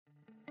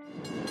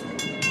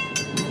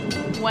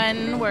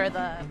When were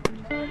the...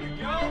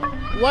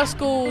 What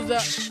schools...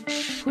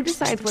 Who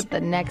decides what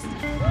the next...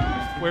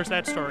 Where's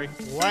that story?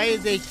 Why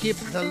they keep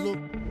the loop?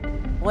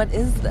 What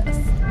is this?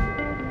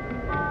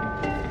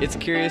 It's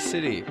Curious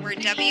City, where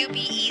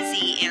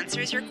WBEZ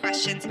answers your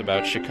questions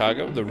about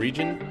Chicago, the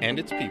region, and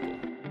its people.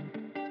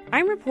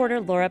 I'm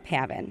reporter Laura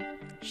Pavin.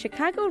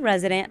 Chicago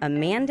resident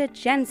Amanda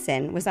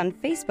Jensen was on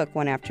Facebook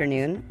one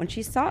afternoon when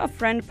she saw a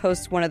friend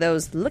post one of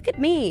those "look at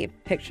me"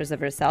 pictures of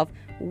herself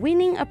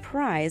winning a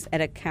prize at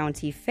a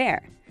county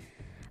fair.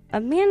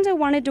 Amanda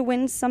wanted to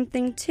win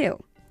something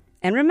too,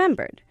 and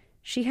remembered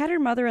she had her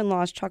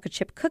mother-in-law's chocolate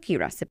chip cookie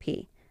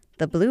recipe.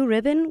 The blue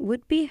ribbon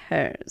would be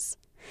hers.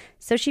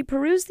 So she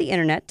perused the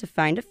internet to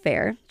find a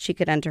fair she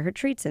could enter her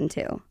treats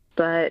into.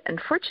 But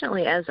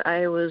unfortunately, as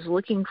I was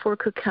looking for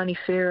Cook County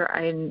Fair,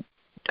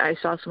 I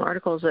saw some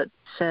articles that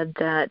said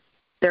that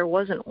there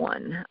wasn't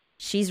one.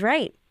 She's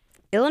right.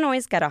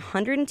 Illinois' got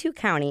 102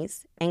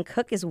 counties, and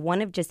Cook is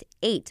one of just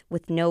 8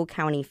 with no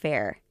county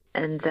fair.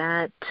 And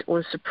that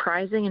was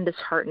surprising and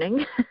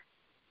disheartening.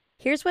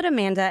 Here's what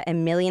Amanda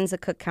and millions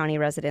of Cook County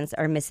residents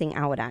are missing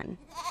out on.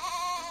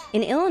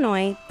 In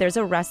Illinois, there's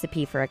a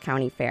recipe for a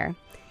county fair.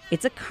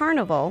 It's a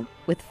carnival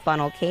with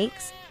funnel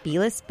cakes,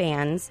 B-list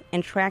bands,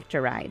 and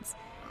tractor rides.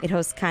 It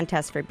hosts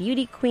contests for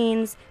beauty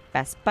queens,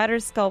 best butter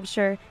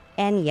sculpture,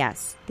 and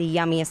yes, the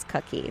yummiest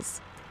cookies.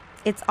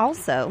 It's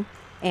also,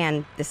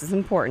 and this is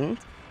important,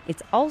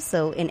 it's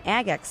also an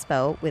ag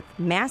expo with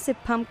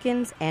massive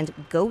pumpkins and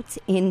goats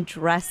in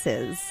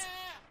dresses.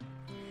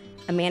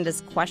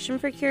 Amanda's question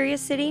for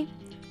Curious City: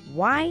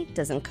 why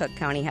doesn't Cook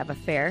County have a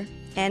fair?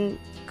 And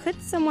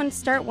could someone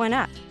start one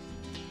up?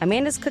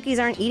 Amanda's cookies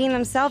aren't eating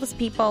themselves,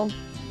 people.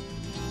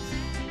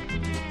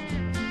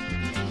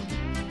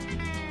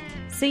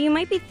 So you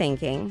might be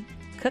thinking,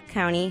 Cook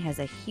County has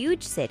a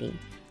huge city,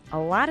 a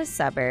lot of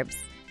suburbs,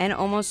 and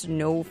almost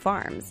no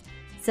farms.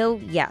 So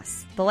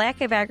yes, the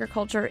lack of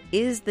agriculture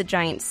is the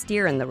giant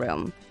steer in the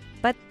room.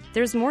 But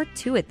there's more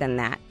to it than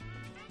that.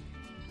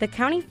 The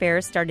county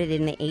fair started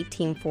in the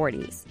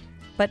 1840s.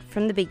 But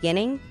from the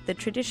beginning, the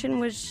tradition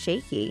was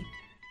shaky.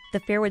 The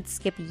fair would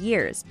skip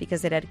years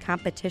because it had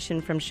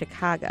competition from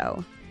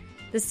Chicago.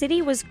 The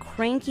city was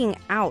cranking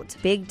out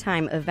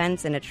big-time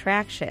events and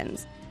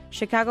attractions.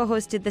 Chicago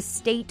hosted the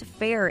State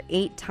Fair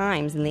 8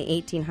 times in the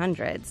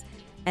 1800s,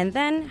 and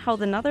then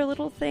held another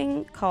little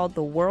thing called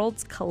the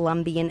World's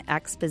Columbian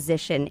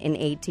Exposition in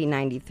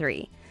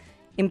 1893.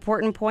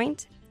 Important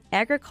point,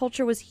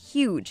 agriculture was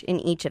huge in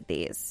each of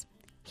these.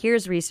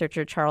 Here's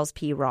researcher Charles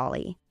P.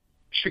 Raleigh.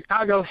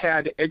 Chicago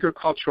had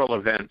agricultural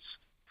events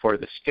for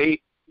the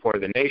state, for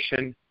the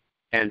nation,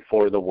 and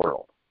for the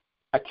world.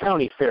 A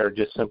county fair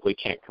just simply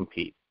can't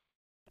compete.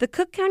 The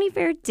Cook County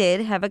Fair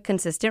did have a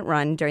consistent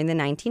run during the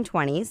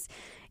 1920s.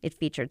 It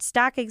featured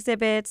stock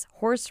exhibits,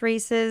 horse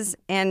races,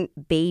 and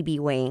baby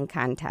weighing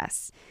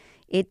contests.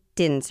 It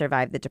didn't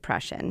survive the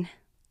Depression.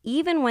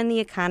 Even when the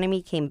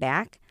economy came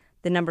back,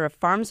 the number of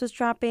farms was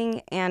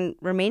dropping, and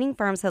remaining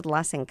farms had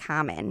less in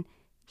common.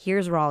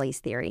 Here's Raleigh's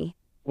theory.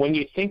 When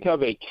you think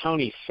of a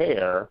county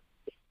fair,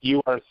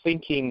 you are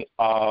thinking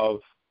of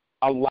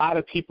a lot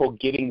of people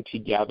getting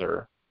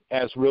together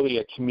as really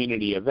a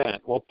community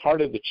event. Well, part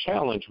of the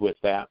challenge with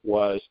that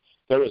was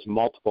there was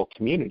multiple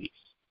communities.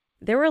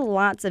 There were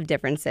lots of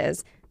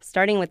differences,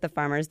 starting with the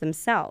farmers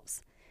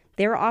themselves.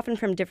 They were often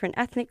from different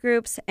ethnic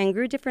groups and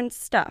grew different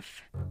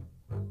stuff.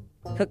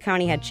 Cook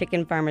County had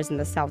chicken farmers in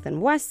the south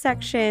and west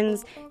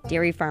sections,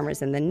 dairy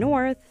farmers in the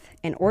north,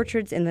 and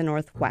orchards in the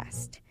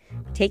northwest.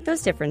 Take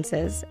those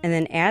differences and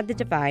then add the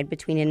divide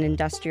between an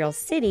industrial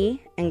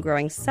city and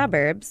growing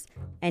suburbs,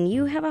 and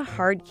you have a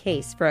hard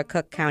case for a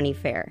Cook County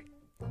fair.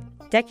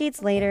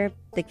 Decades later,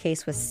 the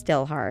case was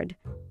still hard.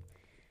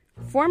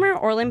 Former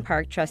Orland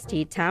Park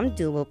trustee Tom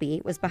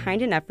Dubelby was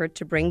behind an effort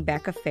to bring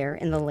back a fair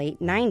in the late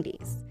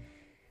 90s.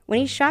 When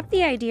he shopped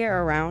the idea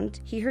around,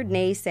 he heard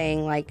nays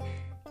saying like,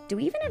 "Do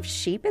we even have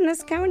sheep in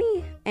this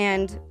county?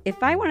 And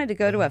if I wanted to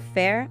go to a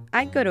fair,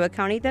 I'd go to a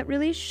county that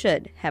really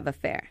should have a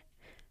fair."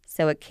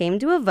 So it came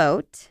to a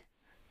vote.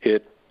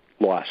 It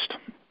lost.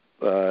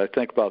 I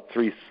think about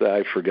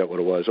I forget what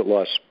it was. It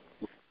lost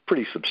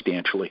pretty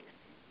substantially.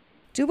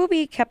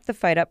 Dubelby kept the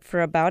fight up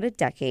for about a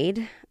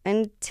decade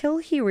until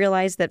he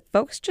realized that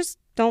folks just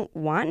don't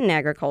want an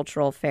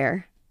agricultural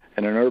fair.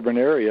 In an urban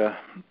area,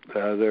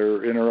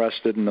 they're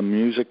interested in the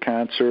music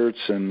concerts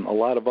and a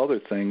lot of other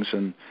things.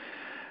 And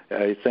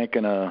I think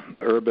in an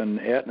urban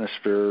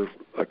atmosphere,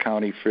 a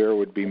county fair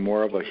would be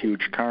more of a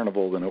huge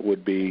carnival than it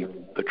would be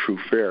a true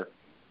fair.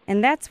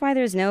 And that's why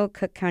there's no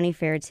Cook County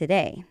Fair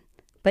today.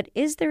 But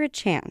is there a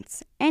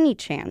chance, any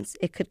chance,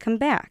 it could come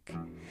back?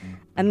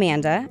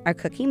 Amanda, our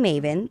cookie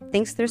maven,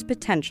 thinks there's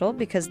potential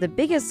because the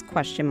biggest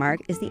question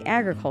mark is the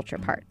agriculture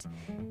part.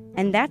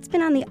 And that's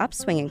been on the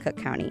upswing in Cook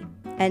County,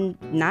 and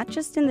not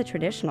just in the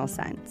traditional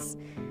sense.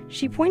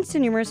 She points to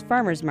numerous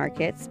farmers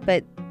markets,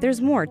 but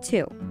there's more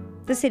too.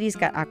 The city's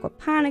got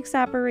aquaponics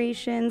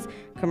operations,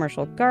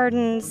 commercial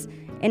gardens,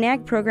 and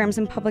ag programs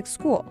in public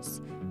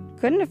schools.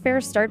 Couldn't a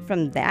fair start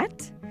from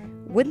that?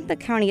 wouldn't the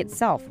county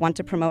itself want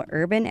to promote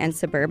urban and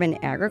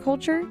suburban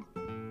agriculture?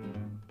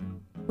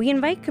 We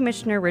invite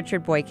Commissioner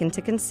Richard Boykin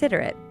to consider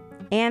it,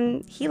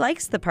 and he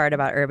likes the part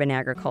about urban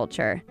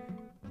agriculture.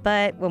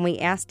 But when we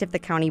asked if the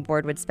county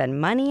board would spend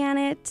money on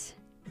it...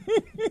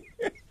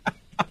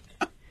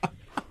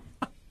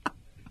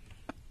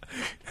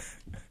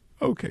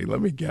 Okay, let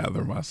me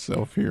gather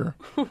myself here.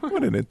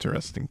 What an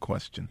interesting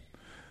question.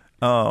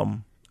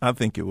 I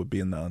think it would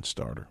be a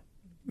non-starter.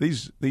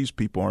 These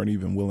people aren't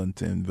even willing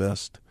to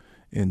invest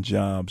in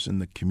jobs in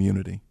the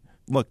community.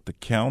 Look, the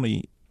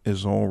county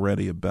is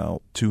already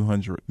about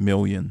 $200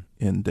 million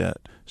in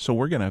debt, so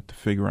we're going to have to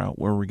figure out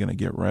where we're going to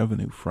get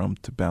revenue from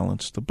to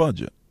balance the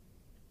budget.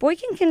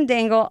 Boykin can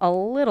dangle a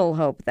little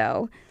hope,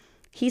 though.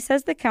 He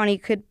says the county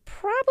could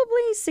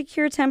probably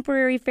secure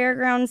temporary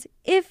fairgrounds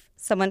if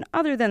someone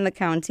other than the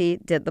county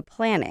did the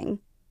planning.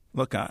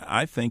 Look,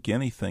 I think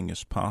anything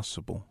is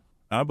possible.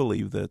 I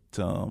believe that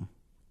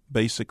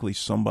basically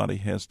somebody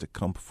has to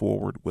come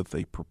forward with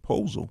a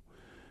proposal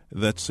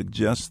that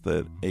suggests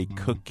that a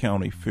Cook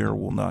County fair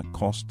will not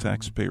cost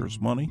taxpayers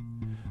money,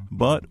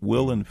 but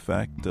will in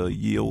fact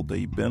yield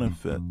a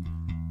benefit.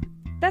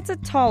 That's a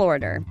tall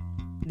order.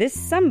 This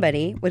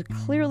somebody would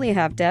clearly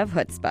have to have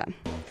chutzpah.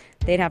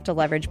 They'd have to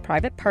leverage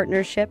private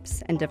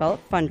partnerships and develop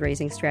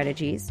fundraising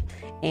strategies,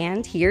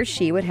 and he or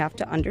she would have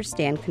to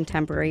understand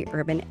contemporary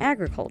urban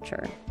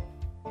agriculture.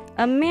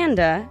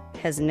 Amanda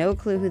has no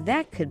clue who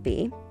that could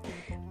be,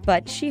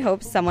 but she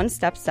hopes someone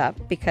steps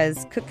up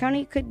because Cook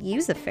County could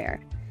use a fair,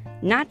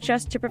 not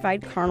just to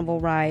provide carnival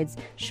rides,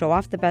 show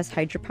off the best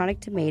hydroponic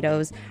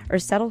tomatoes, or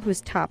settle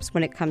who's tops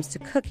when it comes to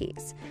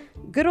cookies.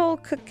 Good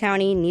old Cook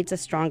County needs a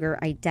stronger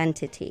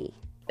identity.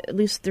 At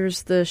least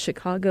there's the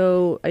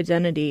Chicago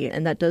identity,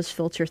 and that does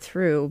filter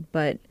through,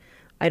 but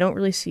I don't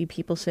really see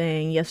people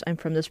saying, yes, I'm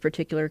from this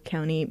particular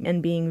county,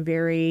 and being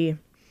very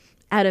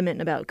adamant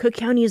about Cook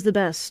County is the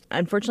best.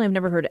 Unfortunately, I've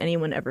never heard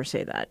anyone ever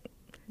say that.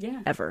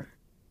 Yeah. Ever.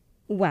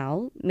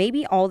 Well,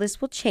 maybe all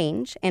this will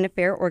change, and a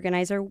fair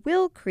organizer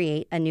will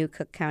create a new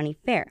Cook County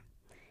fair.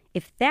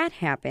 If that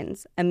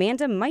happens,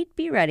 Amanda might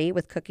be ready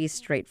with cookies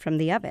straight from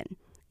the oven.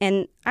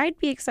 And I'd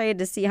be excited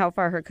to see how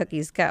far her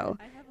cookies go.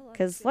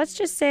 Because let's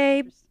just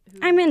say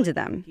I'm into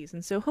them.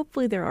 And so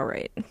hopefully they're all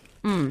right.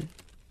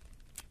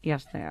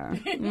 Yes, they are.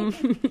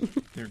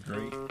 They're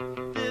great.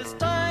 This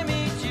time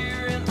each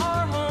year in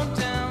our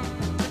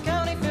hometown, the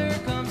county fair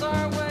comes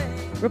our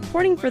way.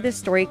 Reporting for this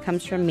story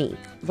comes from me,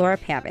 Laura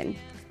Pavin.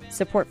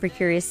 Support for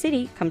Curious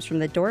City comes from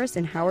the Doris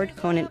and Howard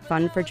Conant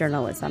Fund for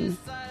Journalism.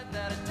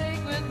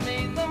 Take with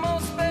me the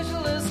most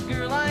specialist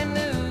girl I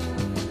knew.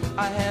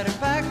 I had her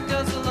packed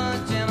us a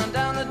lunch and on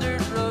down the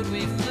dirt road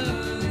we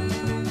flew.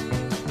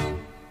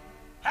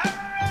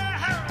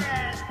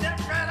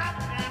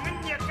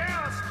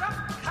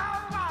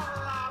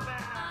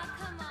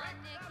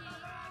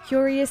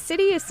 Curious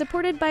City is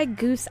supported by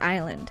Goose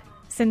Island.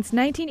 Since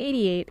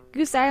 1988,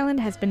 Goose Island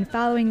has been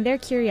following their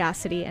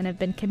curiosity and have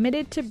been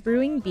committed to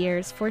brewing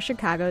beers for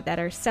Chicago that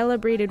are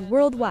celebrated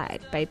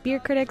worldwide by beer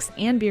critics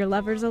and beer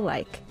lovers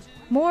alike.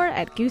 More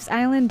at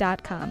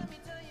gooseisland.com.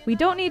 We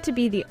don't need to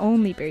be the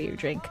only beer you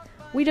drink.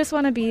 We just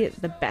want to be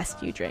the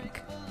best you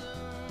drink.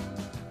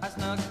 I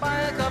snuck by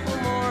a couple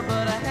more,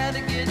 but I had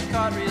to get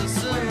caught real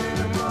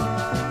soon.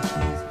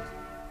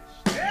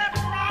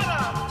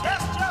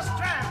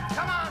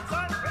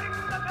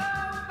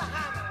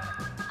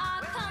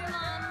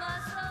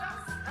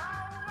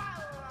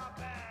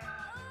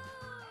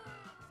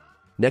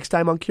 Next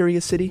time on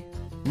Curious City,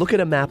 look at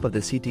a map of the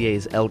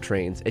CTA's L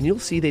trains and you'll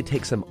see they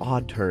take some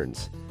odd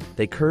turns.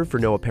 They curve for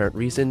no apparent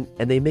reason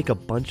and they make a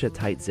bunch of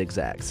tight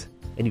zigzags.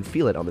 And you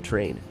feel it on the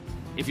train.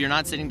 If you're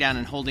not sitting down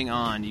and holding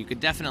on, you could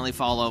definitely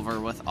fall over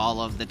with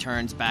all of the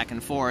turns back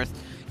and forth.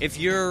 If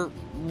you're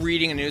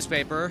reading a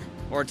newspaper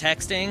or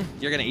texting,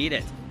 you're going to eat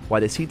it.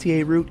 Why the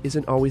CTA route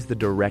isn't always the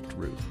direct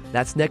route.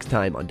 That's next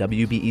time on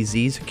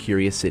WBEZ's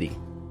Curious City.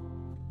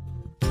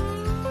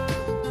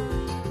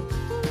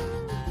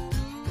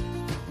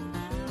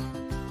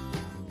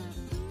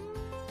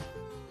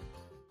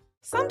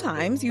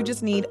 Sometimes you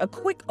just need a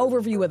quick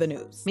overview of the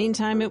news.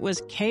 Meantime, it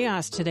was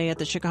chaos today at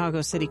the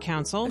Chicago City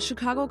Council. A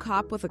Chicago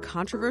cop with a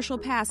controversial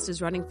past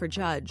is running for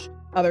judge.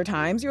 Other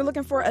times, you're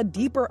looking for a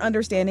deeper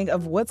understanding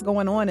of what's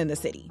going on in the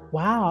city.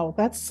 Wow,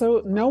 that's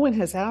so... No one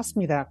has asked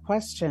me that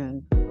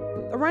question.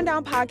 The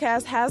Rundown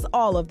podcast has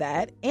all of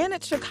that, and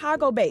it's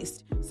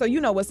Chicago-based, so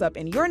you know what's up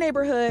in your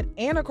neighborhood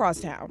and across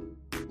town.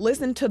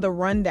 Listen to The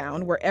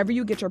Rundown wherever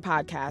you get your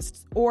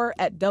podcasts or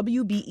at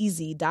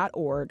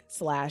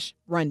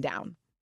wbez.org/rundown.